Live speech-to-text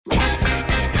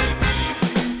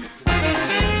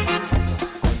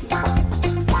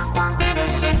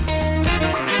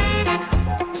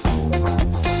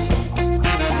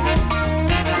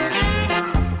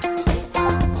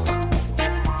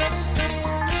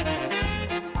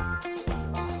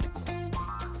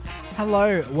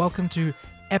Hello, welcome to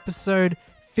episode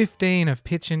 15 of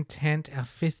Pitch and Tent, our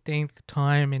 15th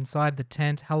time inside the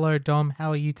tent. Hello, Dom. How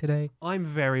are you today? I'm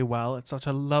very well. It's such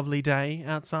a lovely day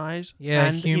outside. Yeah,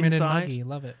 and humid inside. and muggy.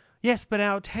 Love it. Yes, but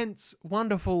our tent's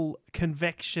wonderful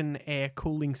convection air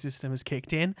cooling system has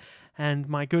kicked in, and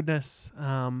my goodness,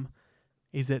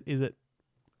 is it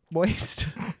moist?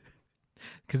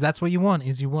 Because that's what you want,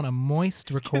 is you want a moist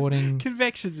recording.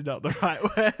 Convection's not the right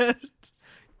word.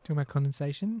 Talking about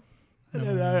condensation? I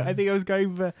don't know. I think I was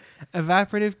going for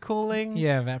evaporative cooling.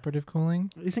 Yeah, evaporative cooling.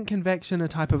 Isn't convection a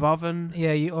type of oven?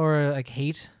 Yeah, or like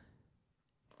heat.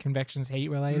 Convection's heat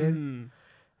related.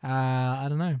 I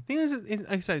don't know. The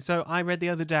thing is, so I read the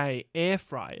other day, air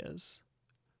fryers,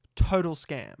 total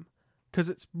scam, because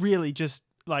it's really just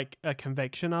like a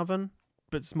convection oven,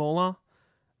 but smaller,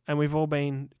 and we've all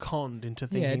been conned into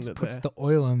thinking Yeah, it that puts the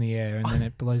oil in the air and then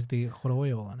it blows the hot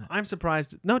oil on it. I'm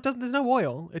surprised. No, it doesn't. There's no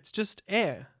oil. It's just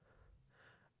air.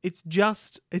 It's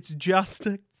just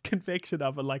a convection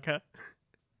oven, like a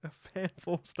fan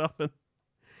forced oven,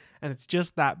 and it's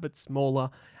just that, but smaller.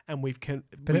 And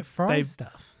But it fries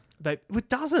stuff. It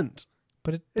doesn't.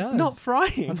 But it does. It's not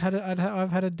frying. I've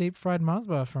had a deep fried Mars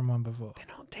bar from one before.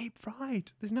 They're not deep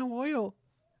fried. There's no oil.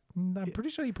 I'm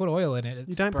pretty sure you put oil in it.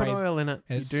 You don't put oil in it.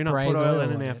 You do not put oil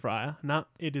in an air fryer. No,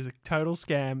 it is a total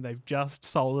scam. They've just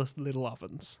sold us little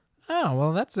ovens. Oh,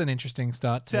 well, that's an interesting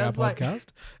start to our podcast.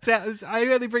 I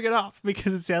only bring it up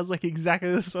because it sounds like exactly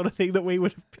the sort of thing that we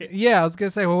would have picked. Yeah, I was going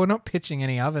to say, well, we're not pitching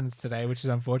any ovens today, which is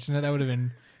unfortunate. That would have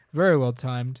been very well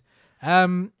timed.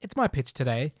 It's my pitch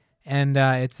today, and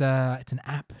it's an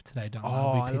app today, Dom.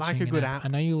 I like a good app. I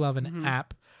know you love an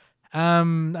app.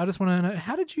 I just want to know,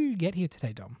 how did you get here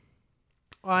today, Dom?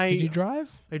 Did you drive?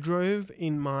 I drove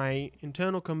in my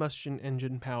internal combustion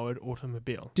engine powered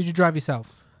automobile. Did you drive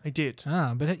yourself? I did.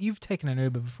 But you've taken an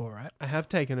Uber before, right? I have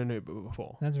taken an Uber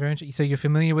before. That's very interesting. So you're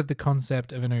familiar with the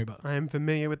concept of an Uber? I am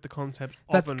familiar with the concept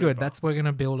of That's an good. Uber. That's we're going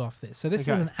to build off this. So this is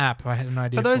an app I had an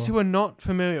idea for. Those who are not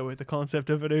familiar with the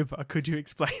concept of an Uber, could you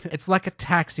explain it? It's like a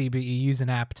taxi, but you use an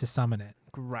app to summon it.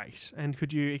 Great. And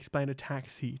could you explain a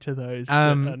taxi to those that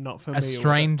are not familiar with it? A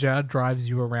stranger drives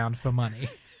you around for money.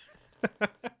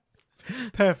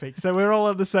 Perfect. So we're all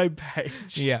on the same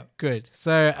page. Yeah, good.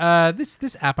 So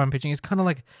this app I'm pitching is kind of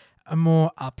like a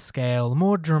more upscale,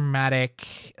 more dramatic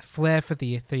flair for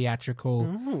the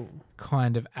theatrical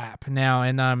kind of app. Now,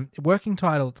 in working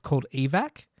title, it's called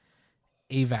Evac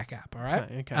app. All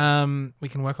right. Okay. We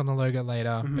can work on the logo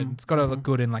later, but it's got to look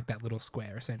good in like that little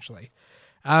square, essentially.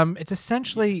 It's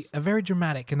essentially a very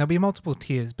dramatic, and there'll be multiple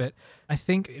tiers. But I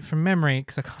think from memory,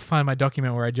 because I can't find my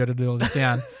document where I jotted all this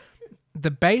down,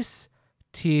 the base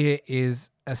tier is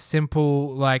a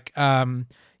simple like if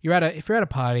you're at a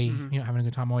party, you're having a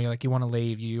good time, or you want to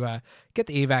leave, you get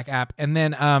the Evac app, and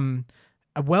then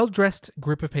a well-dressed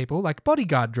group of people, like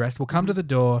bodyguard dressed, will come to the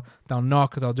door. They'll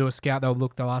knock, they'll do a scout, they'll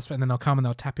look, they'll ask for, and then they'll come and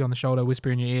they'll tap you on the shoulder,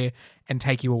 whisper in your ear, and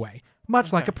take you away,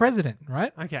 much like a president,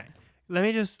 right? Okay,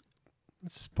 let's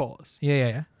pause.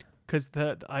 Yeah. Because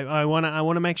I want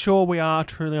to make sure we are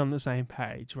truly on the same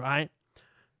page, right?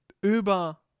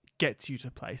 Uber gets you to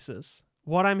places.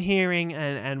 What I'm hearing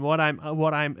and what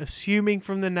I'm assuming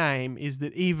from the name is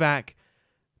that Evac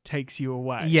takes you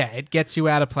away. Yeah, it gets you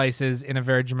out of places in a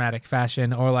very dramatic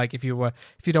fashion, or like if you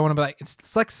don't want to be like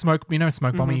it's like smoke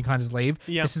bombing, you can't just leave.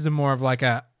 Yep. This is a more of like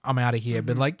a I'm out of here,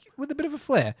 but like with a bit of a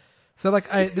flair. So like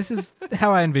this is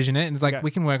how I envision it, and it's like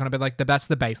we can work on it, but like that's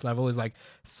the base level is like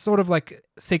sort of like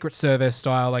Secret Service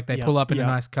style. Like they pull up in a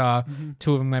nice car,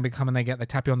 two of them maybe come and they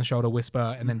tap you on the shoulder,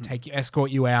 whisper, and then escort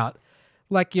you out.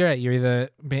 Like you're either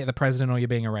being the president or you're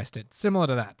being arrested. Similar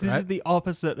to that. This is the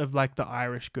opposite of like the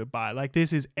Irish goodbye. Like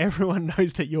this is everyone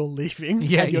knows that you're leaving.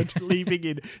 Yeah, and you're leaving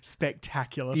in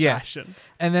spectacular fashion.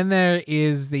 And then there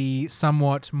is the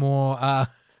somewhat more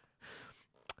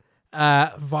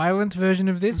violent version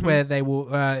of this, where they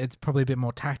will. It's probably a bit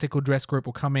more tactical. Dress group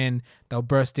will come in. They'll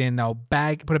burst in. They'll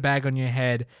put a bag on your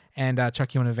head and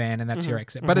chuck you in a van, and that's your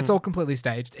exit. But it's all completely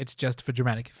staged. It's just for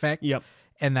dramatic effect. Yep.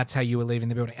 And that's how you were leaving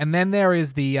the building. And then there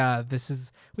is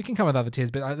we can come with other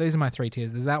tiers, but these are my three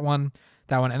tiers. There's that one,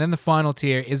 and then the final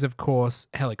tier is, of course,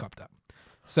 helicopter.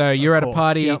 So you're at a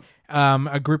party,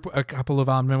 a couple of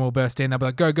armed men will burst in, they'll be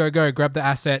like, go, grab the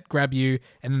asset, grab you,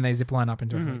 and then they zip line up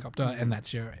into a helicopter, and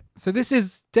that's your... So this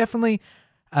is definitely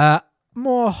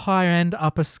more high-end,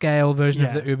 upper scale version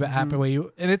of the Uber app,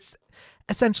 and it's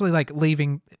essentially like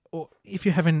leaving, or if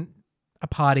you're having a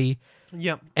party...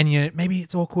 Yep. And maybe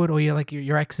it's awkward, or you're like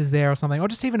your ex is there or something, or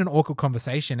just even an awkward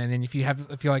conversation. And then if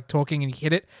you're like talking and you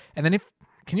hit it, and then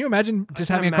can you imagine just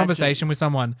having a conversation with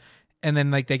someone and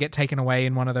then like they get taken away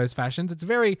in one of those fashions. It's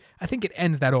very, I think it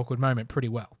ends that awkward moment pretty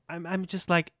well. I'm just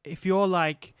like, if you're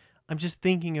like, I'm just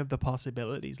thinking of the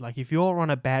possibilities. Like if you're on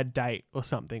a bad date or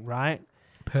something, right?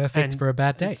 Perfect for a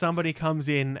bad And date. somebody comes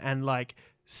in and like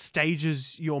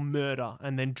stages your murder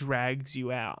and then drags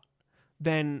you out,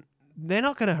 then they're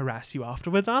not going to harass you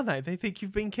afterwards, are they? They think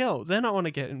you've been killed. They're not want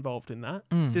to get involved in that.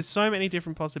 There's so many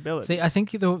different possibilities. See, I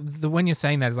think the when you're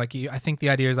saying that is like, I think the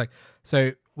idea is like,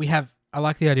 so I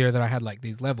like the idea that I had like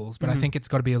these levels, but I think it's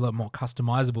got to be a lot more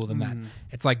customizable than that.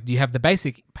 It's like, you have the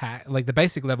basic pack, like the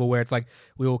basic level where it's like,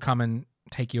 we will come and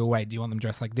take you away. Do you want them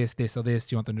dressed like this, this, or this?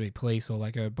 Do you want them to be police or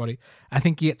like a body? I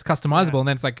think it's customizable, and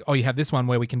then it's like, oh, you have this one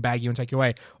where we can bag you and take you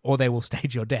away, or they will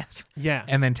stage your death,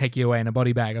 and then take you away in a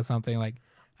body bag or something. Like,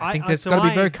 I think there's got to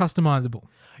be very customizable.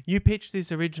 You pitched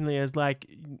this originally as like,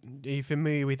 are you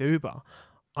familiar with Uber?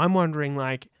 I'm wondering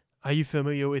like, are you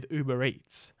familiar with Uber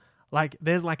Eats? Like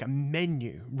there's like a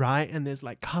menu, right? And there's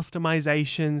like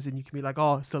customizations, and you can be like,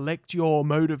 oh, select your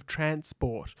mode of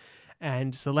transport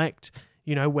and select,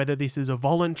 you know, whether this is a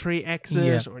voluntary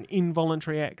exit or an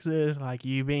involuntary exit, like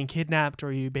you being kidnapped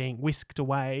or you being whisked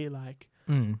away. Like,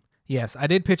 yes, I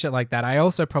did pitch it like that. I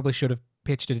also probably should have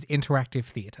pitched it as interactive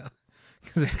theater,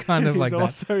 because it's kind of like that.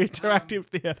 It's also interactive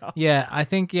theater. Yeah, I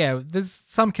think, there's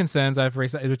some concerns I've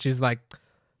researched, which is like,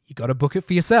 you got to book it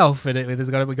for yourself, and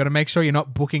we've got to make sure you're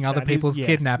not booking other people's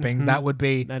kidnappings. That would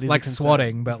be like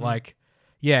swatting, but like,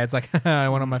 it's like, I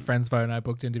went on my friend's phone, I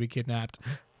booked in to be kidnapped.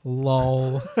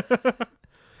 Lol.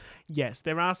 Yes,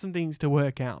 there are some things to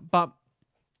work out, but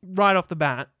right off the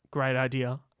bat, great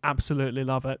idea. Absolutely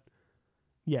love it.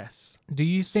 Yes. Do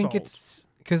you think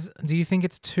do you think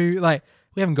it's too, like,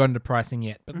 we haven't gone into pricing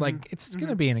yet, but like, it's going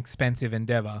to be an expensive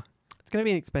endeavor. It's going to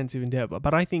be an expensive endeavor,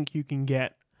 but I think you can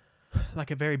get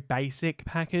like a very basic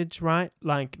package, right?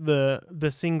 Like the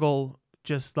single,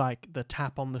 just like the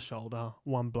tap on the shoulder,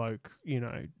 one bloke, you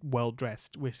know, well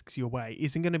dressed, whisks you away,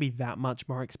 isn't going to be that much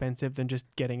more expensive than just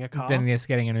getting a car. Than just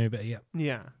getting an Uber,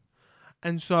 yeah.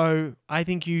 And so I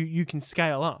think you can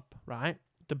scale up, right?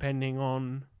 Depending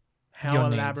on how your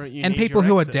elaborate needs. you and need people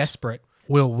your who exit. are desperate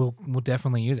will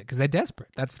definitely use it because they're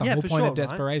desperate. That's the whole point of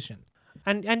desperation.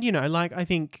 Right? And you know, like I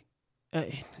think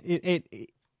this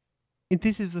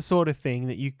is the sort of thing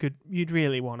that you'd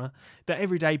really wanna, that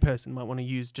everyday person might want to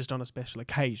use just on a special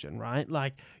occasion, right?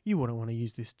 Like you wouldn't want to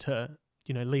use this to,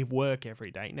 you know, leave work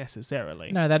every day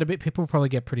necessarily. No, people probably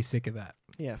get pretty sick of that.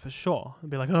 Yeah, for sure. They'd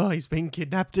be like, oh, he's been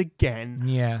kidnapped again.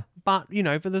 Yeah. But you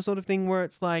know, for the sort of thing where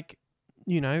it's like,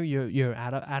 you know, you're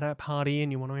at a party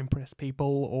and you want to impress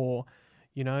people, or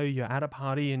you know, you're at a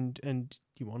party and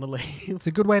you want to leave. It's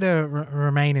a good way to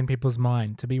remain in people's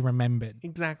mind, to be remembered.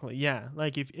 Exactly. Yeah.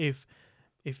 Like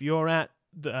if you're at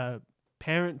the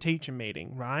parent-teacher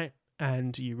meeting, right,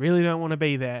 and you really don't want to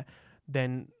be there,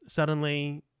 then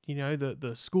suddenly, you know,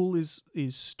 the school is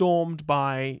stormed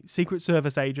by Secret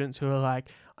Service agents who are like,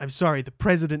 "I'm sorry, the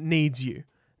president needs you." And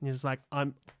you're just like,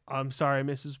 "I'm sorry,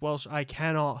 Mrs. Welsh, I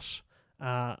cannot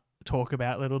talk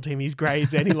about little Timmy's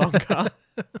grades any longer.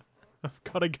 I've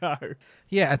got to go."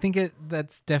 Yeah, I think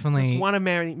that's definitely just one of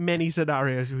many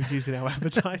scenarios we use in our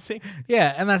advertising.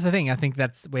 Yeah, and that's the thing. I think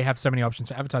we have so many options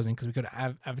for advertising because we could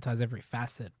advertise every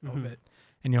facet of it,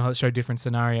 and you'll show different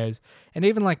scenarios. And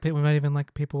even like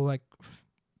people,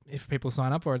 if people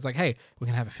sign up, or it's like, hey, we're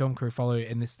going to have a film crew follow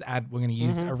in this ad. We're going to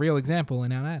use a real example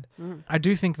in our ad. I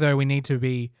do think, though, we need to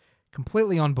be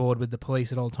completely on board with the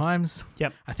police at all times.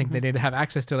 Yep. I think they need to have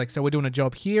access to, like, so we're doing a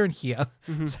job here and here.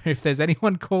 So if there's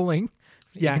anyone calling,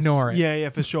 ignore it. Yeah,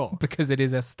 for sure. Because it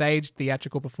is a staged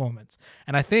theatrical performance.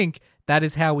 And I think that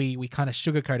is how we kind of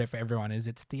sugarcoat it for everyone, is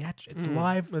it's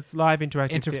live. It's live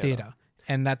interactive theater.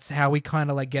 And that's how we kind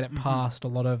of like get it past a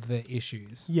lot of the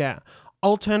issues. Yeah.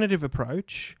 Alternative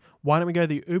approach. Why don't we go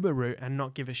the Uber route and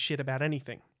not give a shit about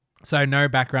anything? So no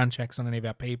background checks on any of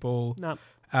our people. No.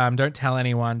 Don't tell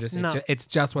anyone. It's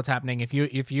just what's happening. If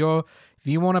you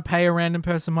want to pay a random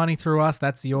person money through us,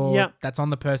 that's on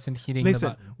the person hitting the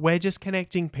button. We're just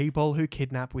connecting people who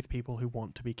kidnap with people who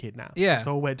want to be kidnapped. Yeah, that's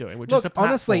all we're doing. We're just a platform.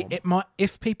 Honestly, it might,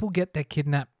 if people get their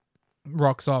kidnap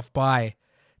rocks off by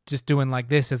just doing like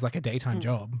this as like a daytime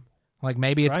job. Like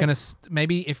maybe it's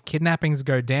maybe if kidnappings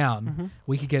go down,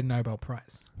 we could get a Nobel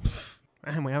Prize.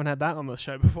 And we haven't had that on the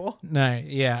show before. No,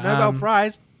 yeah. Nobel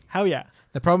Prize? Hell yeah.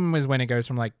 The problem is when it goes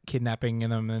from like kidnapping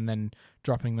them and then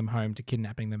dropping them home to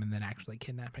kidnapping them and then actually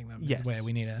kidnapping them. Yes. Is where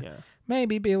we need to Yeah.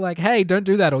 maybe be like, hey, don't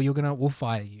do that or we'll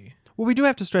fire you. Well, we do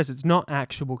have to stress it's not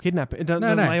actual kidnapping.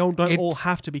 No, They all don't all it's-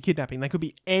 have to be kidnapping. They could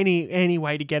be any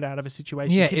way to get out of a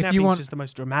situation. Yeah, if you Kidnapping want- is just the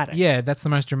most dramatic. Yeah, that's the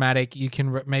most dramatic. You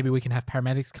can maybe we can have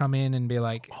paramedics come in and be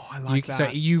like, Oh, I like that. so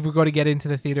you've got to get into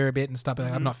the theater a bit and stuff.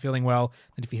 Like, I'm Mhm. not feeling well.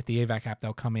 And if you hit the evac app,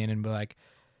 they'll come in and be like,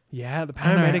 Yeah, the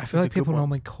I don't know, paramedics I is feel a like good people one.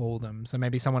 normally call them. So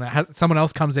maybe someone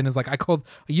else comes in and is like, I called.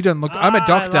 You don't look. I'm a I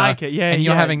doctor, like it. Yeah, and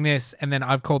you're yeah. having this, and then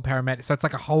I've called paramedics. So it's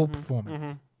like a whole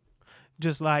performance. Mhm.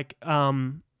 Just like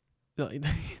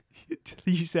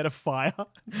you said, a fire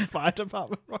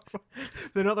department rocks up.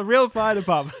 They're not the real fire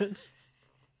department,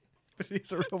 but it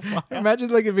is a real fire. Imagine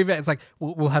like it's like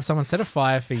we'll have someone set a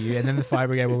fire for you, and then the fire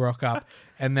brigade will rock up,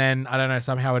 and then I don't know,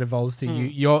 somehow it evolves to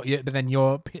you. But then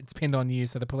it's pinned on you,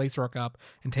 so the police rock up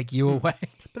and take you away.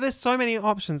 But there's so many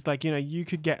options. Like, you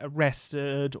could get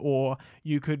arrested, or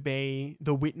you could be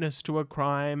the witness to a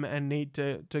crime and need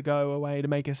to go away to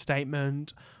make a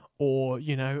statement. Or,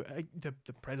 the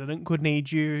president could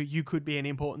need you. You could be an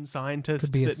important scientist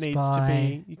Could be a that needs to spy.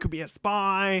 be. You could be a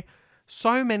spy.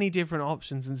 So many different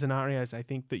options and scenarios, I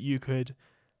think, that you could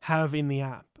have in the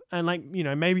app. And,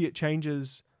 maybe it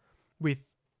changes with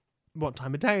what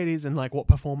time of day it is and, what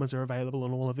performers are available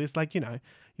and all of this.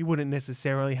 You wouldn't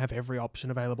necessarily have every option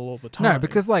available all the time. No,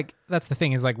 because that's the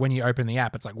thing is when you open the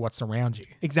app, it's like what's around you.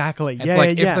 Exactly. It's Yeah,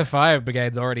 if the fire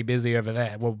brigade's already busy over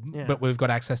there, Yeah. but we've got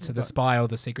access to the spy or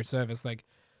the Secret Service.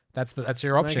 That's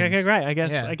your options. Okay, great. I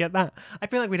Yeah. get that. I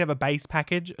feel like we'd have a base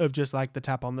package of just the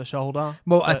tap on the shoulder.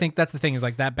 Well, I but- think that's the thing is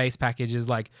that base package is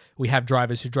we have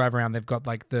drivers who drive around. They've got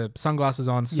the sunglasses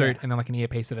on, suit, Yeah. and then an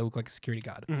earpiece so they look like a security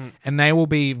guard, Mhm. and they will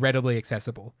be readily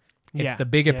accessible. It's Yeah. the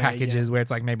bigger Yeah, packages yeah. where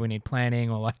it's maybe we need planning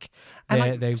or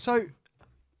And they so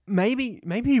maybe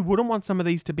you wouldn't want some of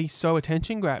these to be so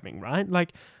attention grabbing, right?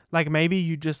 Like maybe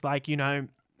you just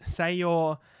say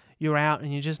you're out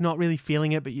and you're just not really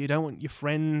feeling it, but you don't want your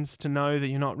friends to know that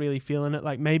you're not really feeling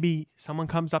it. Maybe someone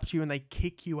comes up to you and they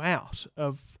kick you out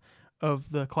of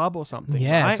the club or something.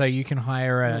 yeah. right? So you can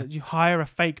hire You hire a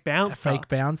fake bouncer a fake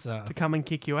bouncer. to come and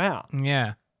kick you out.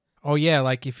 Yeah. Or yeah,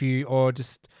 if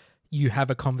you have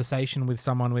a conversation with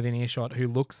someone within earshot who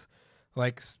looks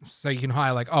so you can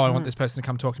hire I want this person to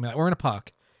come talk to me. We're in a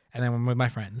park and then I'm with my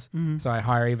friends. So I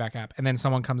hire evac app and then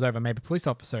someone comes over, maybe a police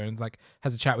officer, and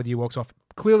has a chat with you, walks off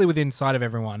clearly within sight of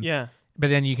everyone. Yeah. But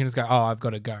then you can just go, oh, I've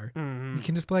got to go. Mhm. You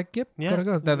can just be like, yep, Yeah. gotta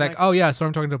go. They're like, Like- oh yeah, so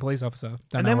I'm talking to a police officer.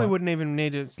 Don't And know then we what. wouldn't even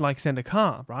need to send a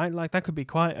car, right? That could be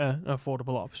quite an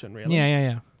affordable option, really.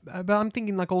 Yeah. But I'm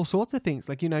thinking all sorts of things.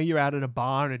 You're out at a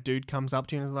bar and a dude comes up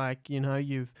to you and is like,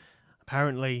 you've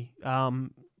apparently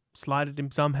slighted him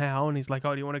somehow, and he's like,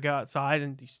 oh, do you want to go outside?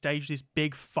 And you stage this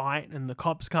big fight and the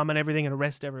cops come and everything and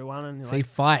arrest everyone. And you're See,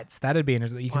 fights, that'd be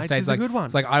interesting. You can Fights say is a good one.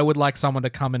 It's I would like someone to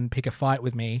come and pick a fight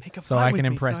with me pick a so fight I with can me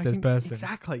impress so I this can-" person.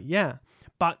 Exactly, yeah.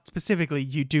 But specifically,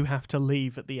 you do have to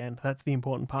leave at the end. That's the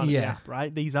important part of the Yeah. app,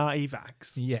 right? These are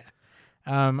evacs. Yeah.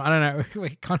 I don't know.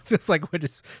 It kind of feels like we're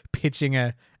just pitching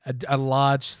a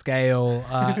large scale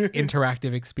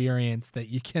interactive experience that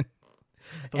you can.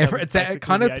 That was basically It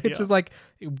kind the of idea. pitches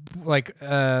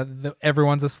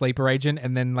everyone's a sleeper agent,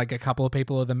 and then a couple of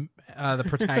people are the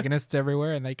protagonists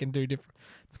everywhere, and they can do different.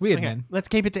 It's weird, Okay, man. let's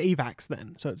keep it to evacs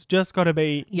then. So it's just got to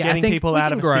be Yeah, I getting think people we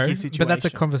out can of a sticky situation. but that's a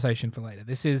conversation for later.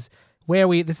 This is where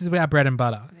our bread and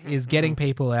butter is getting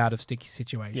people out of sticky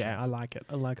situations. Yeah, I like it.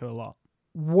 I like it a lot.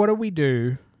 What do we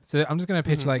do? So I'm just going to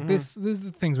pitch Mhm, this. This is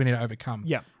the things we need to overcome.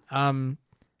 Yeah.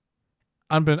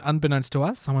 Unbeknownst to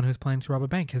us, someone who's planning to rob a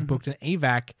bank has Mhm. booked an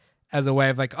evac as a way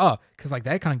of because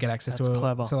they can't get access That's to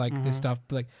clever. this Mhm. stuff.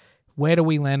 But where do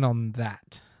we land on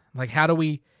that? How do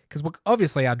we? Because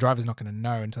obviously our driver's not going to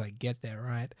know until they get there,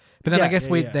 right? But then I Yeah, guess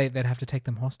yeah. they'd have to take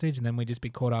them hostage, and then we'd just be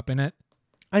caught up in it.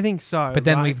 I think so. But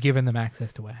then right? we've given them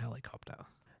access to a helicopter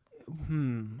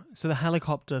So the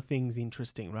helicopter thing's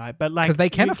interesting, right? But because they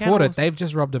can you afford it. also- They've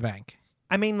just robbed a bank.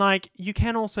 I mean, you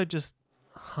can also just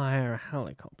hire a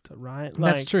helicopter, right?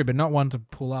 That's true, but not one to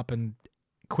pull up and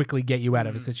quickly get you out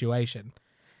of a situation.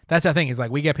 That's the thing is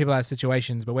we get people out of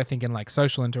situations, but we're thinking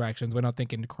social interactions. We're not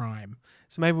thinking crime.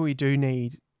 So maybe we do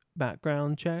need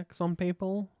background checks on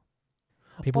people.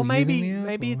 People Or maybe using the app,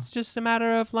 maybe or- it's just a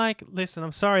matter of listen,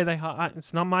 I'm sorry,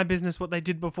 it's not my business what they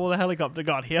did before the helicopter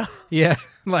got here. yeah,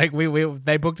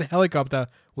 they booked a helicopter.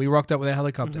 We rocked up with a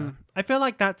helicopter. Mhm. I feel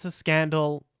like that's a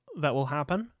scandal that will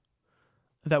happen,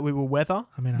 that we will weather.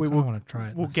 I mean, I We kind will- of want to try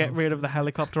it. We'll get myself. rid of the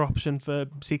helicopter option for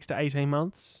 6 to 18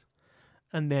 months.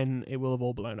 and then it will have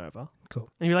all blown over. Cool.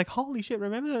 And you're like, holy shit,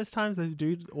 remember those times those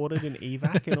dudes ordered an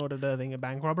evac in order to think a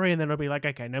bank robbery? And then it'll be like,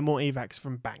 okay, no more evacs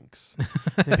from banks.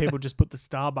 And then people just put the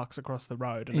Starbucks across the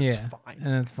road and it's fine.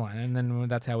 And it's fine. And then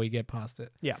that's how we get past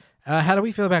it. Yeah. How do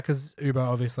we feel about, because Uber,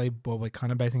 obviously, well, we're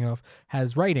kind of basing it off,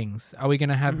 has ratings. Are we going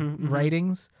to have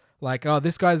ratings? Like, oh,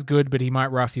 this guy's good, but he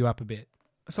might rough you up a bit.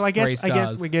 So I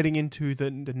guess we're getting into the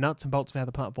nuts and bolts of how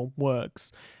the platform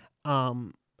works.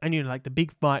 And like the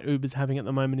big fight Uber's having at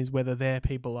the moment is whether their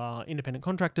people are independent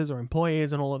contractors or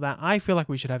employees and all of that. I feel like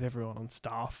we should have everyone on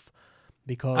staff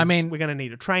because we're going to need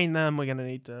to train them. We're going to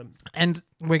need to... And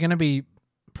we're going to be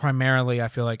primarily, I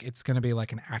feel like it's going to be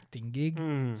like an acting gig.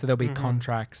 So there'll be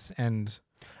contracts and...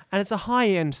 And it's a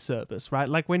high-end service, right?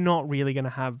 Like we're not really going to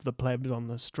have the plebs on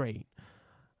the street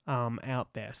out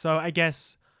there. So I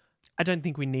guess I don't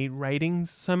think we need ratings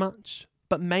so much.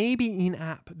 But maybe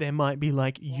in-app there might be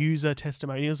like user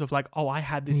testimonials of like, oh, I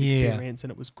had this experience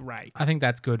and it was great. I think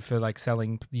that's good for like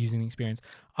selling, using the experience.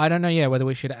 I don't know, whether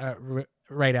we should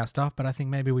rate our stuff, but I think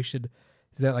maybe we should.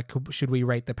 Is that like, should we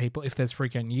rate the people if there's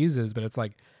frequent users, but it's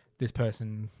like this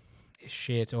person is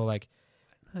shit, or like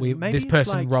this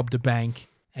person like, robbed a bank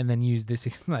and then used this,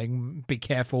 like, be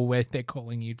careful where they're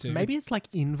calling you to. Maybe it's like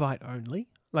invite only.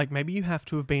 Like maybe you have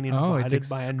to have been invited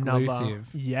by another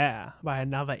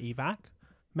evac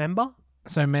member.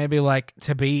 So maybe like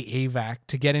to be evac,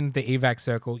 to get into the evac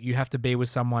circle, you have to be with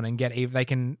someone and get they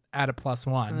can add a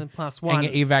 +1 and then +1 and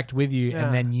get evac with you,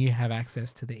 and then you have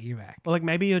access to the evac. Or like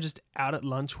maybe you're just out at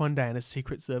lunch one day and a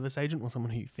Secret Service agent or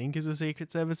someone who you think is a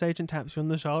Secret Service agent taps you on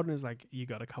the shoulder and is like, you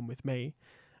got to come with me.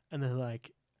 And they're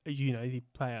like, you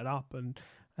play it up and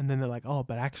then they're like, oh,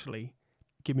 but actually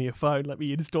give me your phone, let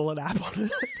me install an app on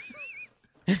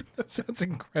it. That sounds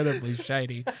incredibly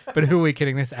shady. But who are we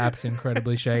kidding? This app's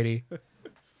incredibly shady.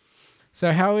 So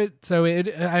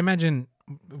I imagine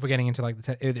if we're getting into like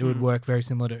it would work very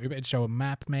similar to Uber. It'd show a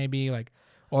map maybe, like,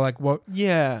 or like what?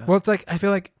 Yeah. Well, it's like, I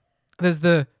feel like there's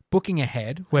the booking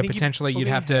ahead where potentially you'd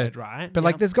have to, right? But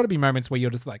like, there's got to be moments where you're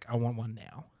just like, I want one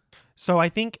now. So I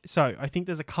think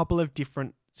there's a couple of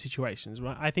different situations,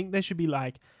 right? I think there should be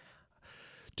like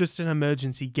just an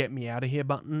emergency get me out of here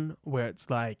button where it's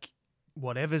like,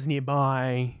 whatever's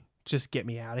nearby, just get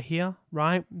me out of here,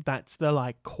 right? That's the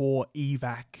like core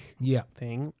evac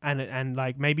thing. And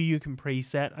like maybe you can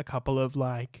preset a couple of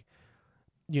like,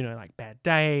 like bad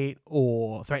date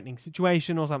or threatening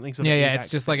situation or something. It's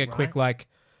just like a quick like,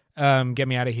 get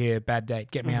me out of here, bad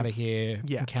date, get me out of here,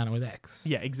 encounter with X.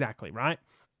 Yeah, exactly, right?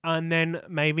 And then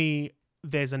maybe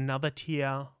there's another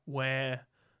tier where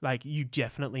like you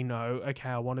definitely know, okay,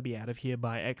 I want to be out of here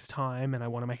by X time and I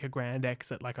want to make a grand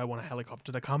exit. Like I want a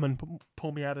helicopter to come and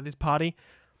pull me out of this party.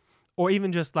 Or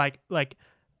even just like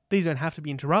these don't have to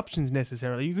be interruptions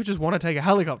necessarily. You could just want to take a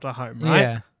helicopter home, right?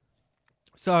 Yeah.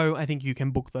 So I think you can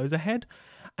book those ahead.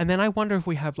 And then I wonder if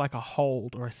we have like a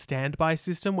hold or a standby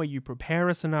system where you prepare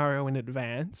a scenario in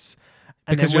advance.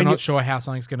 And because you're not sure how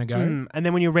something's going to go. And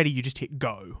then when you're ready, you just hit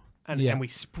go. And we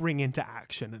spring into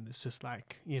action, and it's just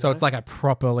like, So it's like a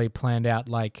properly planned out,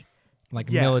 like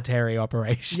military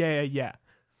operation. Yeah.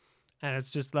 And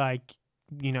it's just like,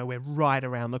 we're right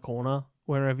around the corner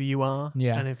wherever you are.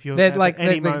 Yeah. And if you're they're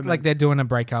they're doing a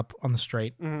breakup on the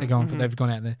street. They're going they've gone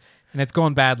out there, and it's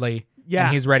gone badly. Yeah.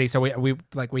 And he's ready, so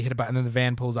we hit a button, and then the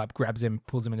van pulls up, grabs him,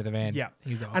 pulls him into the van. Yeah.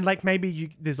 He's off. And like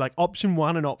maybe there's like option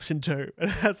 1 and option 2. And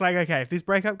that's like, okay, if this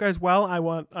breakup goes well, I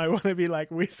want to be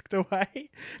like whisked away.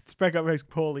 If this breakup goes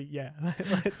poorly,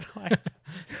 let's like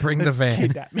bring the van.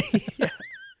 Kidnap me. Yeah.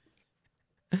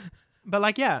 But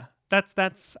like,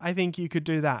 that's I think you could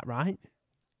do that, right?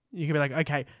 You could be like,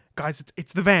 okay, guys,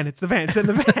 it's the van, it's in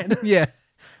the van. Yeah.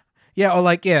 Yeah, or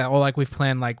like we've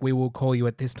planned, like, we will call you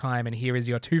at this time, and here is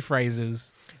your 2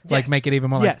 phrases. Yes. Like, make it even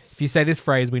more like, if you say this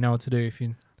phrase, we know what to do. If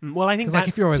you, well, I think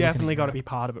that's like, definitely got to be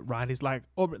part of it, right? Is like,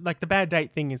 or like the bad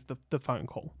date thing is the phone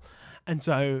call, and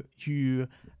so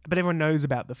but everyone knows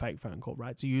about the fake phone call,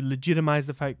 right? So you legitimize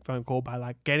the fake phone call by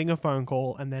like getting a phone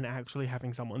call and then actually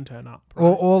having someone turn up, right?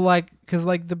 or like, because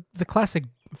like the classic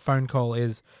phone call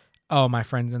is, oh, my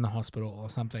friend's in the hospital or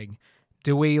something.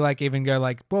 Do we like even go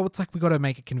like, well, it's like we got to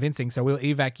make it convincing, so we'll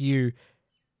evac you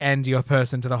and your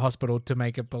person to the hospital to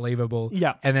make it believable.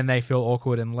 Yeah. And then they feel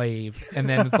awkward and leave. And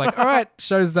then it's like, all right,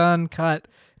 show's done, cut.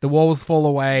 The walls fall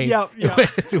away. Yeah.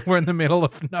 We're in the middle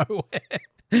of nowhere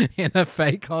in a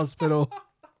fake hospital.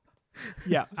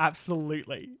 Yeah,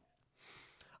 absolutely.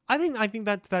 I think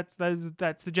that's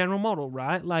the general model,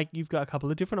 right? Like you've got a couple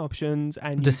of different options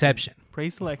and deception.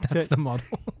 Pre-select That's the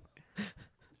model.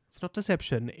 It's not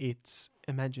deception, it's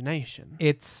imagination.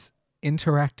 It's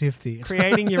interactive theatre.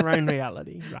 Creating your own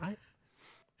reality, right?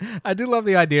 I do love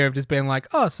the idea of just being like,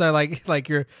 oh, so like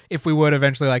you're if we were to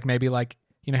eventually like maybe like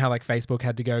you know how like Facebook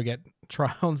had to go get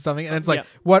trial and something, and it's like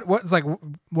what's like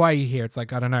why are you here? It's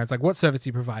like I don't know. It's like what service do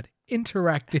you provide?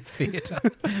 Interactive theatre.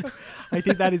 I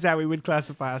think that is how we would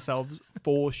classify ourselves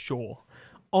for sure.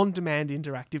 On-demand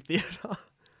interactive theatre.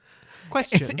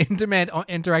 Question. In-demand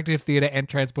interactive theatre and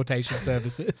transportation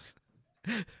services.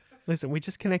 Listen, we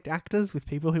just connect actors with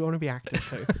people who want to be acted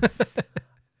to.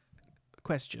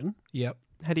 Question. Yep.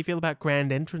 How do you feel about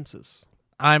grand entrances?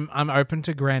 I'm open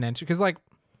to grand entry because like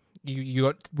you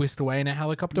got whisked away in a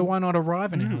helicopter. Why not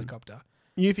arrive in a helicopter?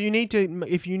 If you need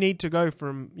to go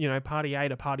from party A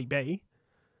to party B,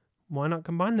 why not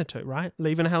combine the two? Right?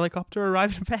 Leave in a helicopter,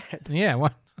 arrive in bed. Yeah.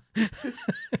 What?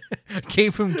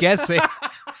 Keep them guessing.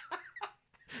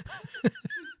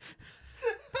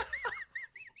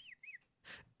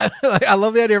 Like, I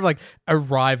love the idea of like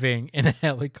arriving in a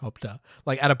helicopter,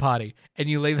 like at a party, and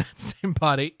you leave that same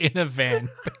party in a van.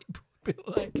 People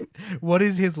be like, "What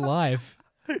is his life?"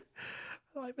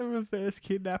 Like the reverse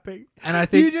kidnapping. And I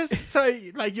think you just so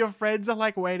like your friends are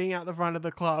like waiting out the front of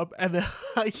the club, and they're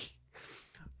like,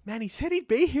 "Man, he said he'd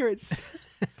be here." It's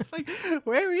like,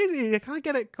 where is he? I can't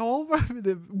get a call from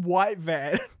the white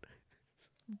van.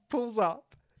 Pulls up.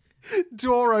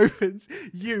 Door opens.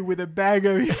 You with a bag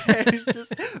over your head is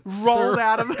just rolled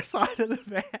out of the side of the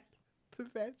van. The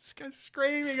van just goes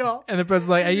screaming off. And the person's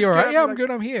like, "Are you alright?" "Yeah, I'm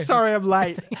good. I'm here." "Sorry, I'm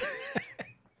late."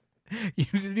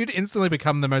 You'd instantly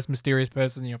become the most mysterious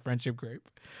person in your friendship group.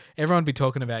 Everyone would be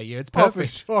talking about you. It's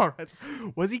perfect. Oh, for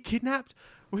sure. Was he kidnapped?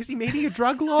 Was he meeting a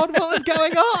drug lord? What was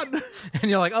going on? And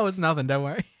you're like, "Oh, it's nothing. Don't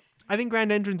worry." I think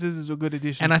grand entrances is a good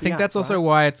addition. And I think that's also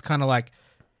why it's kind of like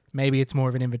maybe it's more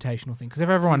of an invitational thing because if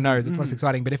everyone knows, it's less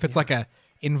exciting. But if it's like a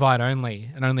invite only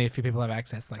and only a few people have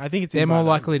access, like I think they're more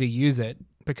likely to use it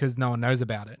because no one knows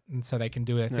about it, and so they can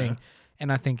do their thing.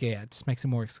 And I think it just makes it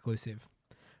more exclusive.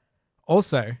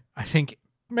 Also, I think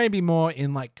maybe more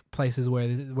in like places where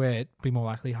it'd be more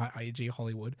likely, i.e.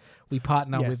 Hollywood, we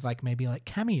partner with like maybe like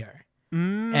Cameo.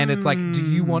 And it's like, do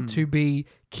you want to be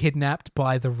kidnapped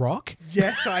by The Rock?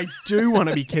 Yes, I do want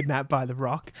to be kidnapped by The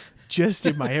Rock, just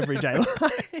in my everyday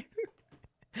life.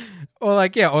 Or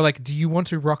like, do you want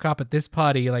to rock up at this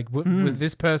party like with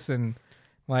this person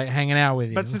like hanging out with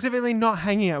you? But specifically not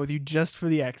hanging out with you just for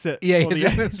the exit. Yeah,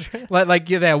 like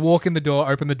you're there, walk in the door,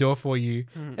 open the door for you,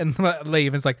 and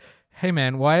leave. And it's like, hey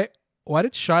man, why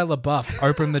did Shia LaBeouf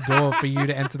open the door for you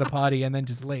to enter the party and then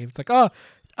just leave? It's like, oh,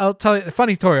 I'll tell you a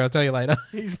funny story. I'll tell you later.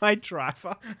 He's my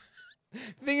driver.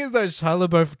 The thing is, though, Shia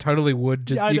LaBeouf totally would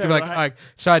just. You could be like,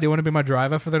 Shia, do you want to be my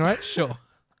driver for the night? Sure.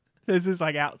 This is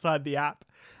like outside the app.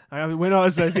 I mean, we're not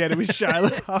associated with Shia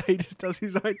LaBeouf. He just does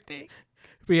his own thing.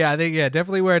 But yeah, I think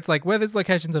definitely where it's like where there's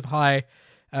locations of high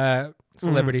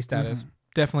celebrity status,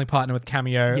 definitely partner with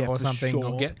Cameo or something,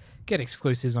 or get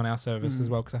exclusives on our service as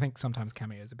well. Because I think sometimes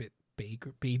Cameo is a bit B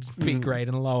grade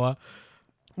and lower.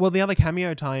 Well, the other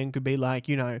Cameo tie-in could be like,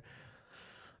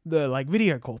 the like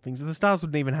video call things. The stars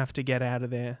wouldn't even have to get out of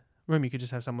their room. You could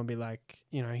just have someone be like,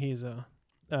 here's a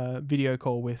video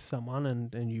call with someone,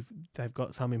 and they've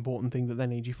got some important thing that they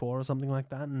need you for, or something like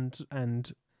that,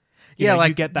 and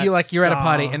you get that. You're at a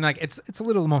party, and like it's a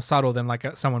little more subtle than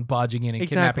like someone barging in and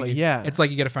kidnapping you. Yeah, it's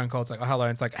like you get a phone call. It's like, oh hello,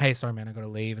 and it's like, hey, sorry man, I got to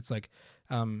leave. It's like,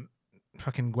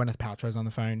 fucking Gwyneth Paltrow's on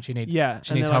the phone. She needs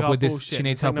help with this. She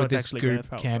needs help with this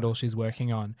goop candle she's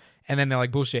working on. And then they're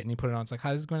like, bullshit, and you put it on. It's like,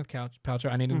 hi, this is Gwyneth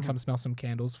Paltrow. I need to come smell some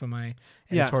candles for my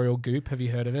editorial goop. Have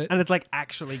you heard of it? And it's like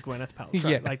actually Gwyneth Paltrow.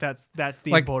 Yeah. Like that's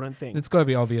the like, important thing. It's got to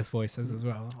be obvious voices as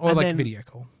well, or and like then, video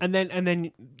call. And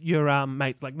then your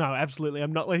mate's like, no, absolutely,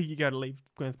 I'm not letting you go to leave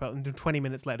Gwyneth Paltrow. And 20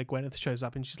 minutes later, Gwyneth shows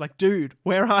up and she's like, dude,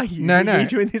 where are you? No, we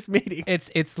need you in this meeting.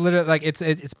 It's literally like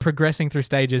it's progressing through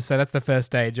stages. So that's the first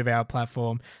stage of our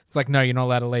platform. It's like, no, you're not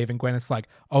allowed to leave, and Gwyneth's like,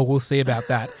 oh, we'll see about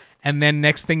that. And then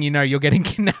next thing you know, you're getting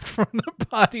kidnapped from the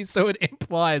party. So it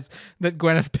implies that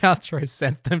Gwyneth Paltrow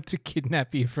sent them to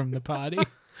kidnap you from the party.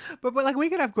 but like we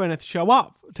could have Gwyneth show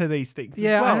up to these things as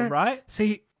well, right?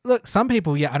 See, look, some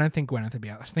people, I don't think Gwyneth would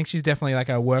be out. I think she's definitely like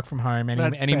a work from home,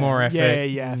 any more effort.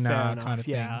 Yeah, nah, fair enough. Kind of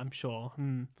thing. Yeah, I'm sure.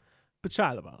 But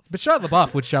Shia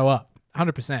LaBeouf would show up,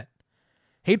 100%.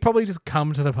 He'd probably just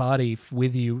come to the party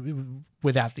with you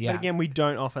without the app. But again, we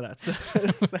don't offer that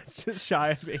service. That's just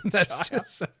Shia being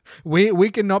Shia.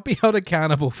 We cannot be held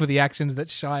accountable for the actions that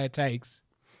Shia takes.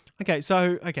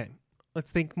 Okay,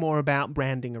 let's think more about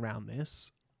branding around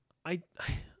this. I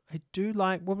do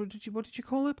like what did you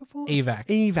call it before? EVAC.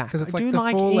 Because it's like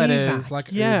the four letters.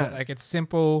 Like like it's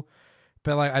simple,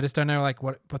 but like I just don't know like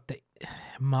what the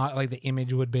like the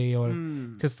image would be, or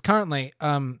because currently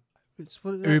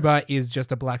Uber is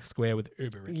just a black square with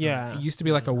Uber written on it. Yeah. It used to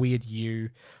be like a weird U.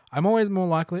 I'm always more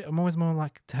like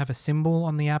to have a symbol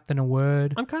on the app than a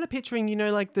word. I'm kind of picturing,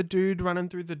 like the dude running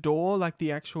through the door, like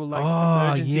the actual like Oh,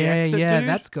 emergency yeah, exit yeah, dude.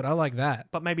 that's good. I like that.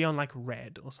 But maybe on like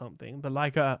red or something, but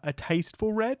like a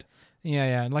tasteful red.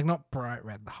 Yeah, yeah, like not bright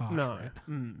red, the harsh No. red.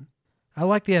 Mm. I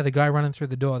like the guy running through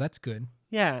the door. That's good.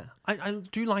 Yeah, I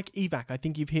do like evac. I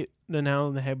think you've hit the nail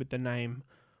on the head with the name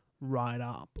right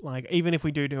up. Like, even if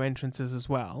we do entrances as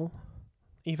well,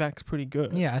 evac's pretty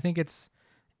good. Yeah, I think it's.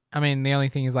 I mean, the only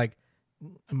thing is like,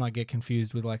 I might get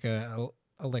confused with like a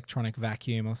electronic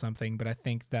vacuum or something, but I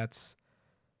think that's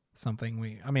something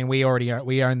we already are.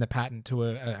 We own the patent to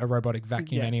a robotic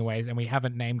vacuum Yes. anyways, and we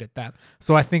haven't named it that,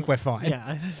 so I think we're fine. Yeah,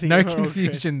 I think No we're all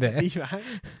confusion good. there. Evac.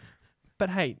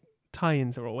 But hey,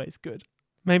 tie-ins are always good.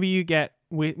 Maybe you get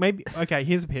okay,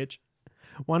 here's a pitch.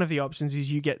 One of the options is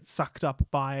you get sucked up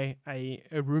by a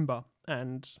Roomba,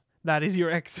 and that is your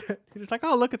exit. You're just like,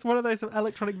 oh look, it's one of those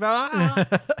electronic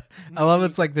I love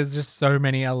it's like there's just so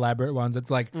many elaborate ones. It's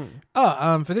like,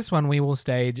 for this one we will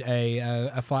stage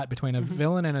a fight between a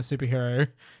villain and a superhero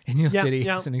in your Yeah, city.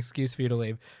 yeah. It's an excuse for you to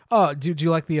leave. Oh, do you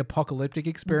like the apocalyptic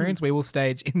experience? We will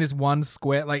stage in this one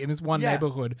square, like in this one Yeah.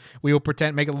 neighborhood. We will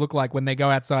make it look like when they go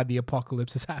outside, the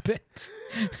apocalypse has happened.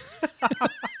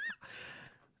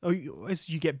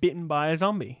 You get bitten by a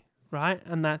zombie, right?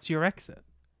 And that's your exit.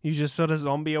 You just sort of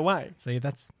zombie away. See,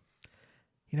 that's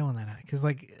you don't want that because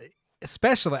like.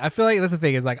 Especially, I feel like that's the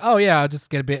thing is like, oh yeah, I'll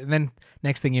just get a bit, and then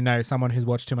next thing you know, someone who's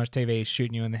watched too much TV is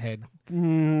shooting you in the head.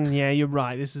 Yeah, you're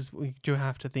right. We do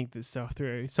have to think this stuff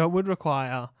through. So it would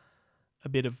require a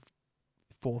bit of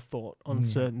forethought on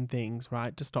certain things,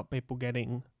 right, to stop people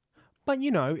getting. But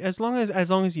as long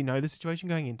as you know the situation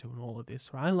going into and all of this,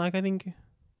 right? Like I think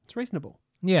it's reasonable.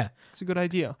 Yeah, It's a good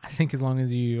idea. I think as long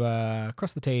as you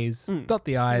cross the T's, dot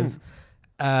the I's,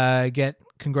 get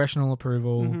congressional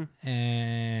approval,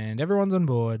 and everyone's on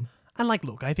board. And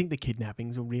look, I think the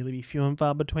kidnappings will really be few and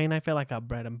far between. I feel like our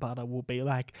bread and butter will be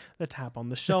like the tap on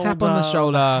the shoulder,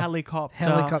 the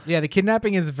helicopter. Yeah, the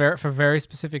kidnapping is for very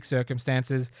specific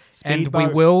circumstances, Speedboat.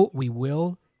 and we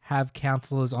will have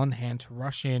counselors on hand to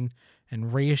rush in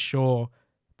and reassure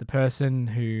the person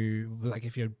who, like,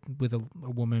 if you're with a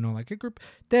woman or like a group,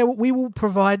 we will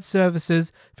provide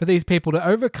services for these people to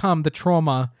overcome the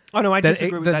trauma. Oh no, I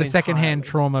disagree with that. The secondhand entirely.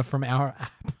 trauma from our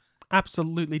app.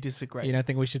 Absolutely disagree. You don't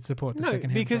think we should support the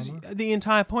secondhand because trauma? the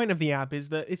entire point of the app is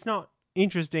that it's not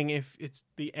interesting if it's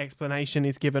the explanation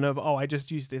is given of, oh, I just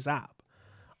used this app.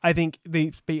 I think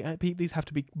these have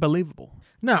to be believable.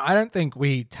 No, I don't think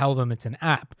we tell them it's an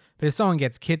app. But if someone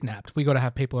gets kidnapped, we got to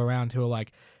have people around who are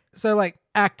like,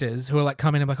 actors who are like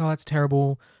come in and like, oh, that's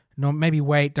terrible. No, maybe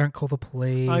wait, don't call the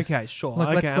police. Okay, sure.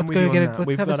 Like, okay, let's go get it.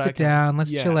 Let's have a sit down. Let's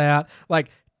chill out. Like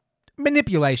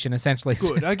manipulation, essentially.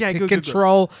 Good. Okay, to good.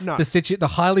 control No. the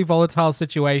highly volatile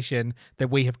situation that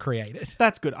we have created.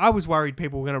 That's good. I was worried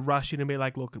people were going to rush in and be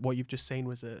like, look, what you've just seen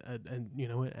was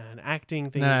an acting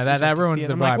thing. No, that ruins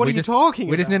the I'm vibe. like, what are you talking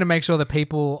about? We just need to make sure the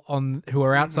people who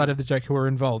are outside of the joke who are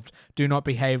involved do not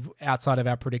behave outside of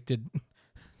our predicted.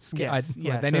 Yes, they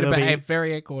so need to there'll behave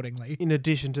very accordingly. In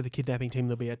addition to the kidnapping team,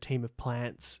 there'll be a team of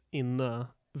plants in the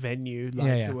venue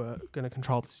who are going to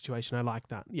control the situation. I like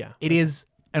that. Yeah. It is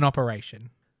an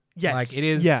operation. Yes. Like it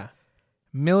is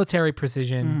military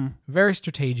precision, very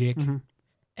strategic,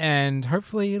 and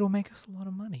hopefully it'll make us a lot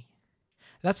of money.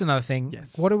 That's another thing.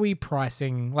 Yes. What are we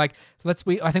pricing? Like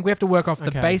I think we have to work off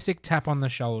the basic tap on the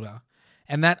shoulder.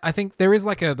 And that I think there is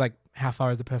how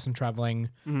far is the person traveling,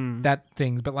 that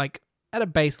things, but like at a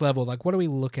base level, like what are we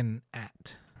looking at?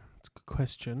 That's a good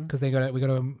question. Because we got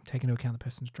to take into account the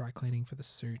person's dry cleaning for the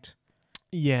suit.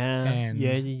 Yeah. And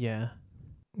Yeah.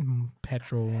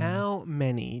 Petrol. How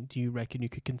many do you reckon you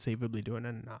could conceivably do in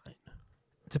a night?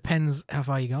 It depends how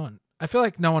far you're going. I feel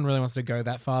like no one really wants to go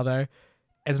that far though.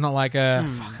 It's not like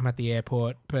fuck, I'm at the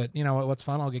airport, but you know what's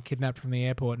fun? I'll get kidnapped from the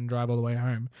airport and drive all the way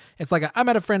home. It's like I'm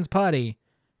at a friend's party,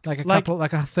 like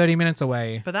 30 minutes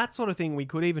away. For that sort of thing, we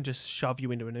could even just shove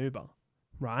you into an Uber,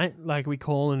 right? Like we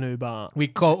call an Uber.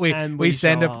 We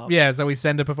send show up. so we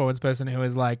send a performance person who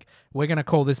is like, we're gonna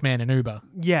call this man an Uber.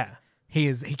 Yeah.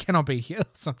 He cannot be here.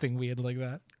 Something weird like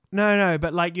that. No,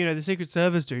 but the Secret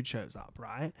Service dude shows up,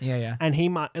 right? Yeah. And he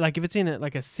might, if it's in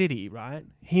a city, right?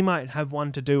 He might have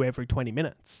one to do every 20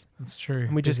 minutes. That's true.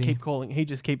 And we just keep calling. He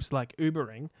just keeps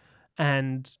Ubering,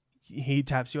 and he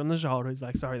taps you on the shoulder. He's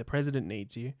like, "Sorry, the president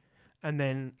needs you," and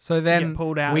then you get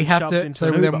pulled out. we and have shoved to. into So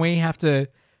an then Uber. we have to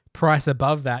price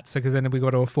above that. So because then we got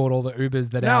to afford all the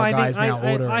Ubers that our guys now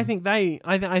ordering. I think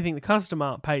the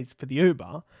customer pays for the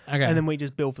Uber, Okay. and then we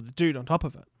just bill for the dude on top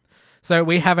of it. So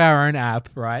we have our own app,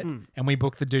 right? Mm. And we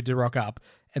book the dude to rock up.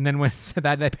 And then so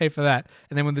that they pay for that.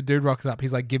 And then when the dude rocks up,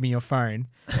 he's like, give me your phone.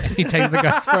 And he takes the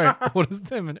guy's phone, orders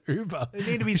them an Uber. There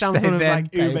need to be which some they sort of then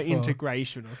like pay Uber for.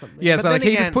 integration or something. Yeah, But so then like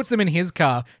he just again, puts them in his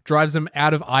car, drives them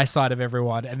out of eyesight of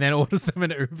everyone, and then orders them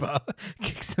an Uber,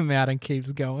 kicks them out, and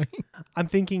keeps going. I'm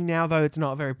thinking now though it's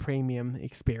not a very premium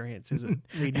experience, is it?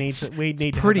 We need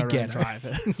to pretty have our own ghetto.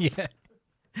 drivers. Yeah.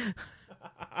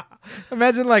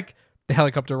 Imagine like the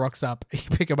helicopter rocks up, you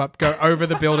pick him up, go over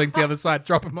the building to the other side,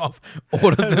 drop him off,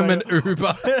 order them an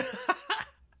Uber.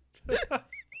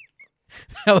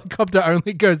 Helicopter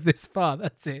only goes this far.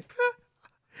 That's it.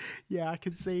 Yeah, I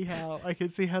can see how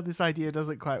this idea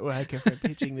doesn't quite work if we're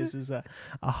pitching this as a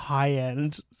high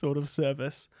end sort of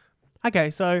service. Okay,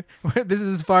 so This is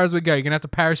as far as we go. You're gonna have to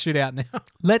parachute out now.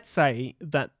 let's say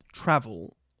that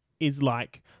travel is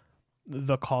like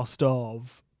the cost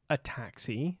of a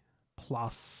taxi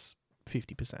plus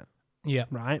 50%, Yeah.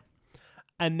 right?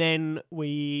 And then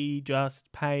we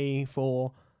just pay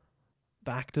for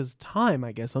the actor's time,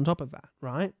 I guess, on top of that,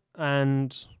 right?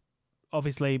 And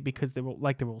obviously because they're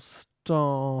all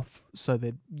staff, so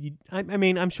that I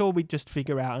mean, I'm sure we just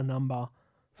figure out a number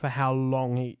for how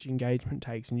long each engagement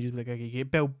takes, and you just be like,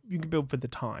 okay, you can build for the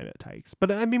time it takes.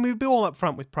 But I mean, we'd be all up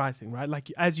front with pricing, right?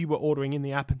 Like as you were ordering in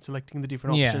the app and selecting the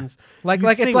different Yeah. options, Like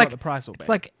you'd see it's what like the price will be. it's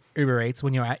like Uber Eats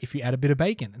when if you add a bit of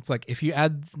bacon. It's like if you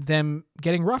add them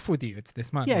getting rough with you, it's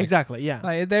this much. yeah, Like, exactly, yeah.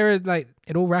 Like they're like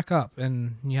it'll rack up,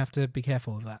 and you have to be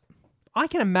careful of that. I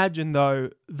can imagine though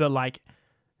the like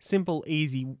simple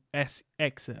easy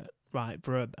exit, right,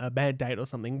 for a bad date or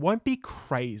something won't be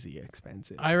crazy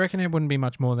expensive. I reckon it wouldn't be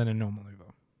much more than a normal Uber.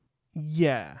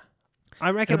 Yeah,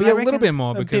 I reckon It'll be a little reckon bit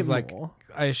more a because bit like more.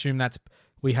 I assume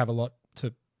we have a lot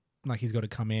to like he's got to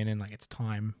come in and like it's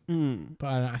time.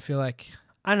 But I feel like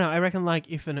I don't know. I reckon like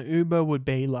if an Uber would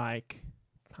be like,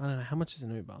 I don't know how much is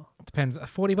an Uber. it depends.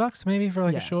 $40 maybe for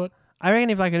like Yeah. a short. I reckon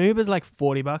if like an Uber's like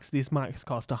 $40, this might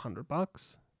cost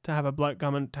 $100 to have a bloke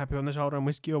come and tap you on the shoulder and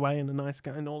whisk you away in a nice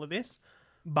car and all of this.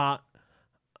 But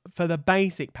for the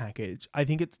basic package, I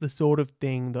think it's the sort of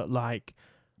thing that like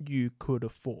you could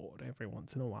afford every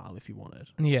once in a while if you wanted.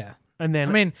 Yeah. And then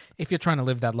I mean, if you're trying to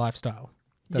live that lifestyle,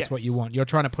 that's what you Yes. want. You're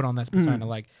trying to put on that persona.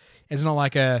 Like, it's not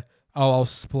like I'll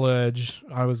splurge.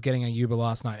 I was getting a Uber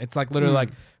last night. It's like literally like,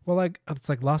 well, like it's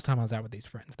like last time I was out with these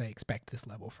friends, they expect this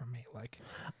level from me. Like,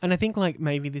 And I think like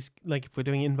maybe this, like if we're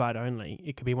doing invite only,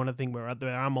 it could be one of the things where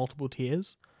there are multiple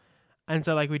tiers. And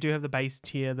so like we do have the base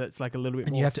tier that's like a little bit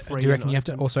and more you have to. free Do you and reckon you have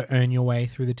to open. also earn your way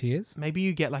through the tiers? Maybe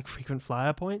you get like frequent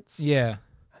flyer points. Yeah.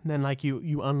 And then like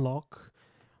you unlock,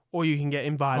 or you can get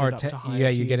invited Or up to higher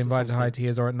you tiers get or invited to high something.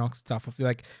 tiers, or it knocks stuff off.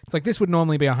 Like it's like this would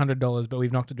normally be $100, but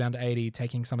we've knocked it down to 80,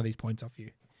 taking some of these points off you.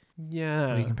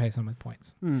 Yeah. Or you can pay some with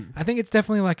points. Hmm. I think it's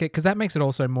definitely like it because that makes it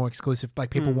also more exclusive.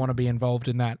 Like people want to be involved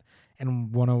in that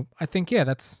and want to. I think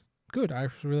that's good. I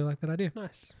really like that idea.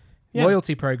 Nice. Yeah.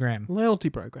 Loyalty program, Loyalty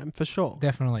program for sure.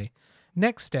 definitely.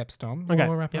 Next steps, Tom. Okay.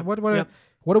 We'll wrap up. Yep.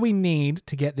 What do we need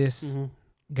to get this Mhm.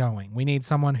 going? We need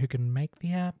someone who can make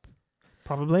the app.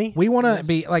 Probably. We want to Yes.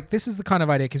 be like this is the kind of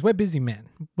idea because we're busy men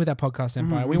with our podcast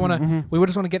empire. We want to. We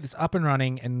just want to get this up and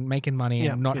running and making money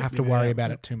Yeah, and not yeah, have to yeah, worry yeah, about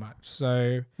yeah. it too much.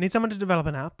 So Need someone to develop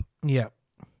an app, yeah,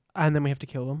 and then we have to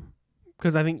kill them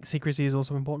because I think secrecy is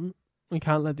also important. We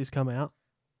can't let this come out.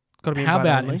 Got to be. how invite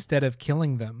about only. instead of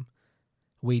killing them,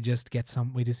 we just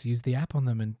use the app on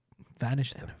them and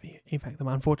vanish them. And evac them?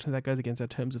 Unfortunately, that goes against our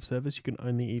terms of service. You can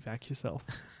only evac yourself.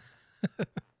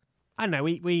 I know.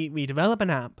 We develop an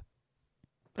app,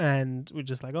 and we're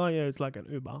just like, oh yeah, it's like an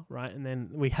Uber, right? And then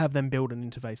we have them build an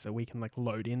interface so we can like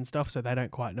load in stuff, so they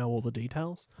don't quite know all the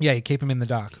details. Yeah, you keep them in the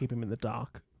dark. Keep them in the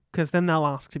dark. Because then they'll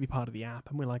ask to be part of the app,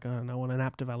 and we're like, oh, no, I want an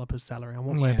app developer's salary. On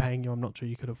what we're Yeah. paying you, I'm not sure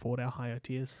you could afford our higher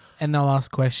tiers. And they'll ask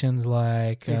questions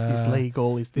like, Is this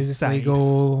legal? Is this Is this safe?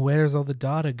 legal? Where does all the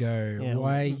data go? Yeah,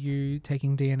 Why are well, you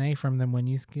taking DNA from them when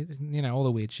all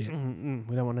the weird shit. We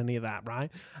don't want any of that, right?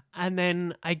 And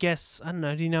then I guess, I don't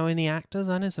know, do you know any actors?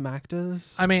 I know some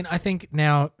actors. I mean, I think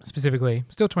now specifically,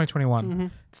 still 2021,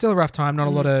 Mhm. still a rough time. Not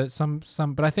a lot of some,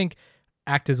 but I think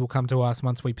actors will come to us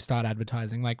once we start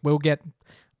advertising. Like we'll get,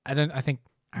 I think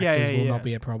actors will not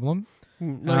be a problem.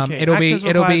 Okay. It'll be Actors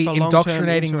required for long-term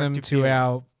indoctrinating them interactive to theatre.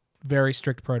 our very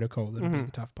strict protocol. That'll be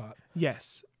the tough part.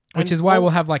 Yes. Which And is why all- we'll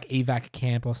have like evac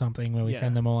camp or something where we Yeah.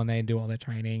 send them all and they do all their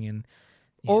training and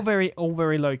all very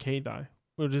low key though.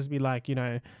 We'll just be like,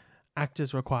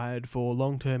 actors required for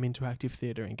long-term interactive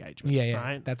theatre engagement. yeah,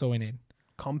 Right? that's all we need.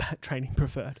 Combat training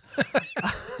preferred.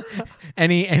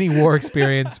 Any war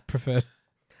experience preferred.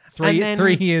 And then-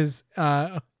 3 years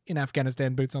in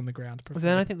Afghanistan, boots on the ground. But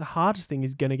then I think the hardest thing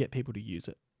is going to get people to use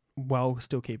it. while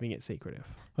still keeping it secretive.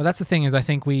 Well, that's the thing is I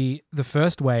think the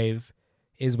first wave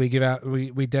is we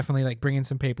definitely like bring in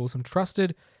some people, some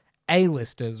trusted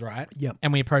A-listers, right? Yep.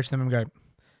 And we approach them and go,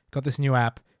 got this new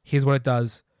app. Here's what it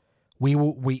does.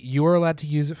 You are allowed to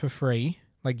use it for free.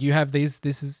 Like you have this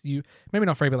is you, maybe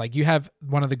not free, but like you have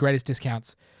one of the greatest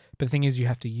discounts. But the thing is you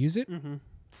have to use it. Mm-hmm.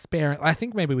 I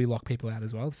think maybe we lock people out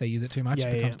as well if they use it too much. Yeah,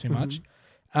 it becomes too Mm-hmm. much.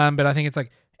 But I think it's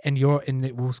like, and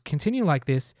it will continue like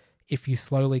this if you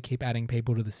slowly keep adding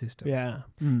people to the system. Yeah.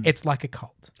 It's like a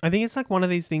cult. I think it's like one of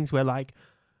these things where like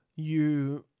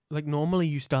normally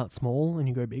you start small and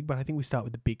you go big, but I think we start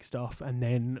with the big stuff and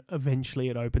then eventually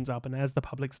it opens up, and as the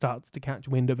public starts to catch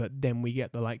wind of it, then we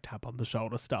get the like tap on the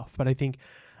shoulder stuff. But I think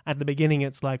at the beginning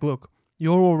it's like, look,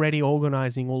 you're already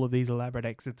organizing all of these elaborate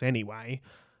exits anyway.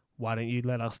 Why don't you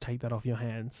let us take that off your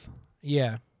hands?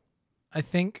 Yeah. I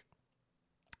think,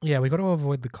 we got to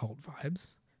avoid the cult vibes.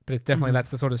 But it's definitely,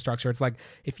 that's the sort of structure. It's like,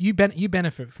 if you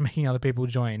benefit from making other people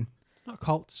join. It's not a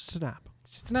cult, it's just an app.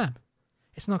 It's just an app.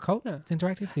 It's not cult. Yeah. It's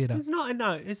interactive theatre. It's not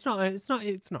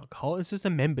cult. It's just a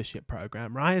membership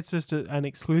program, right? It's just an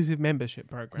exclusive membership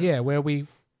program. Yeah, where we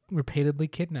repeatedly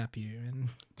kidnap you. And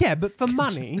Yeah, but for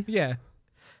money. yeah.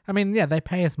 I mean, yeah, they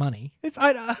pay us money.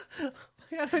 I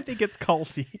don't think it's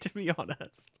culty, to be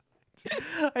honest.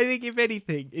 I think if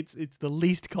anything, it's the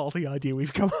least culty idea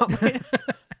we've come up with.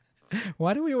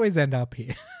 Why do we always end up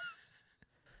here?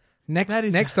 Next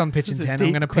on Pitch that is and a 10,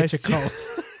 I'm going to deep pitch a question. cult.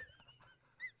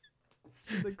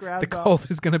 The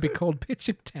cult is going to be called Pitch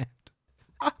and 10.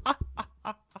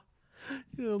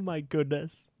 Oh my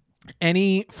goodness.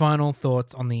 Any final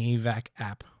thoughts on the evac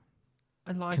app?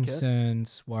 I like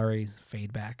Concerns, worries,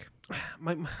 feedback?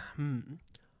 My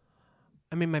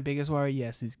biggest worry,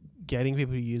 yes, is getting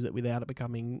people to use it without it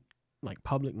becoming like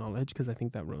public knowledge, because I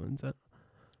think that ruins it.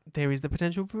 There is the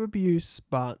potential for abuse,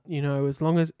 but as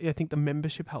long as I think the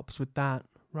membership helps with that,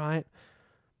 right?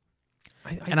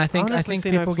 I think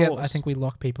people get. I think we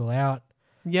lock people out.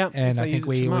 Yeah, and I think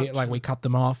we cut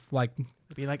them off. Like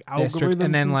be like they're strict, algorithms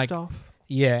and then and stuff.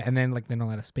 Yeah, and then like they're not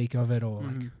allowed to speak of it or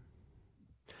like.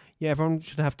 Yeah, everyone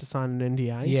should have to sign an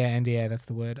NDA. Yeah, NDA, that's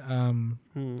the word.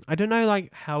 I don't know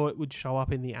like how it would show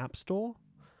up in the App Store.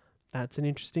 That's an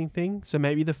interesting thing. So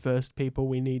maybe the first people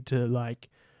we need to like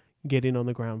get in on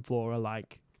the ground floor are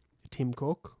like Tim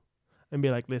Cook and be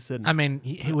like, listen. I mean,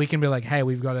 we can be like, hey,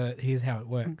 here's how it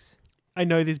works. I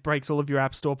know this breaks all of your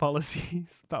App Store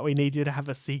policies, but we need you to have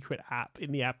a secret app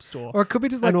in the App Store. Or it could be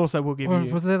just like, and also we'll give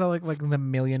you. Was there like the $1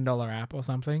 million app or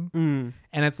something?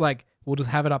 And it's like, we'll just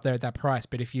have it up there at that price,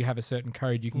 but if you have a certain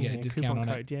code, you can get a discount on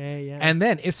it. Yeah. And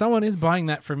then if someone is buying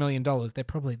that for $1 million, they're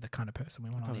probably the kind of person we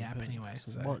want on the app anyway.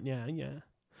 So. Yeah.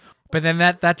 But then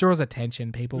that draws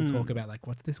attention. People talk about like,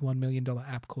 what's this $1 million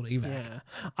app called evac? Yeah.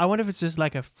 I wonder if it's just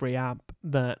like a free app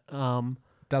that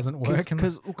doesn't work,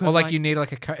 or like you need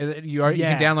like a code. You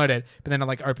can download it, but then it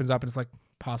like opens up and it's like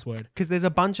password. Because there's a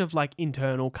bunch of like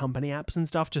internal company apps and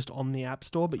stuff just on the App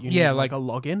Store, but you need like a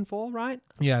login for, right?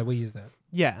 Yeah, we use that.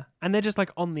 Yeah, and they're just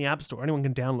like on the App Store. Anyone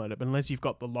can download it, but unless you've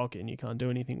got the login, you can't do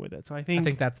anything with it. So I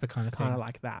think that's the kind of thing. Kind of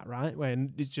like that, right?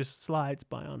 When it just slides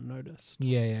by unnoticed.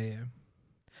 Yeah.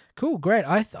 Cool, great.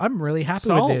 I'm really happy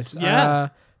Sold. with this. Yeah,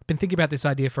 been thinking about this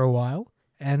idea for a while.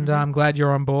 And I'm glad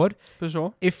you're on board. For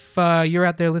sure. If you're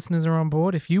out there, listeners are on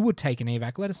board, if you would take an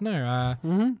evac, let us know.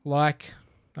 You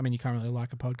can't really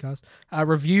like a podcast.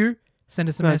 Review, send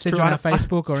us a message on our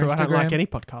Facebook or Instagram. I don't like any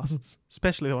podcasts,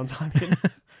 especially the ones I'm in.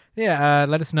 Yeah,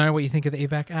 let us know what you think of the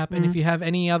evac app, and if you have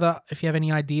any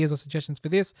ideas or suggestions for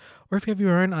this, or if you have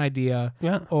your own idea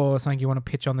or something you want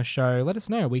to pitch on the show, let us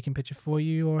know. We can pitch it for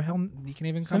you, or hell, you can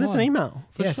even send us an email.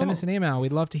 Send us an email.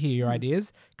 We'd love to hear your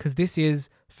ideas, because this is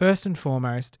first and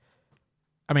foremost,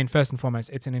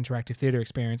 it's an interactive theatre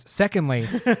experience. Secondly,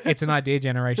 it's an idea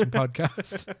generation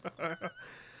podcast.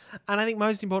 And I think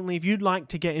most importantly, if you'd like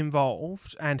to get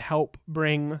involved and help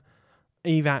bring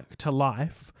evac to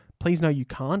life, please know you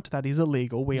can't. That is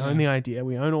illegal. We own the idea.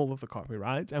 We own all of the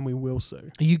copyrights, and we will sue.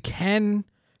 You can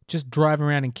just drive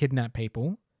around and kidnap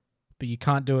people, but you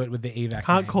can't do it with the evac.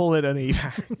 Can't call it an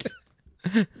evac.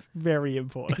 It's very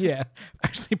important. Yeah.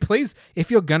 Actually, please,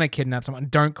 if you're going to kidnap someone,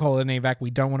 don't call it an evac.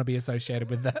 We don't want to be associated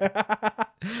with that.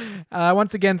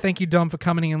 Once again, thank you, Dom, for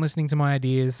coming and listening to my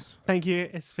ideas. Thank you.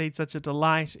 It's been such a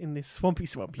delight in this swampy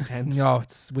tent.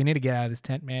 We need to get out of this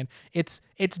tent, man. It's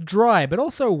dry, but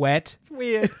also wet. It's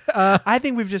weird. I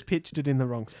think we've just pitched it in the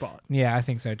wrong spot. Yeah, I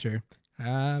think so too.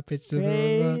 We'll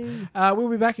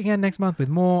be back again next month with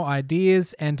more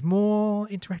ideas and more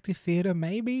interactive theatre,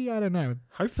 maybe? I don't know.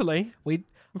 Hopefully. We've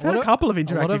had a couple of interactive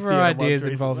theatre. A lot of our ideas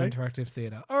involve interactive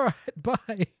theatre. All right,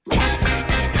 bye.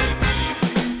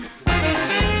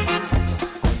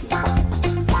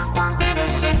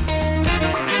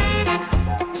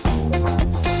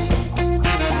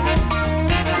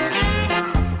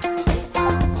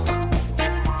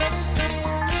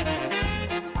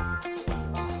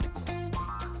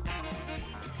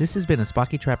 This has been a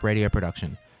Spiky Trap Radio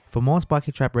production. For more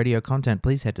Spiky Trap Radio content,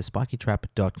 please head to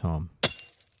spikytrap.com.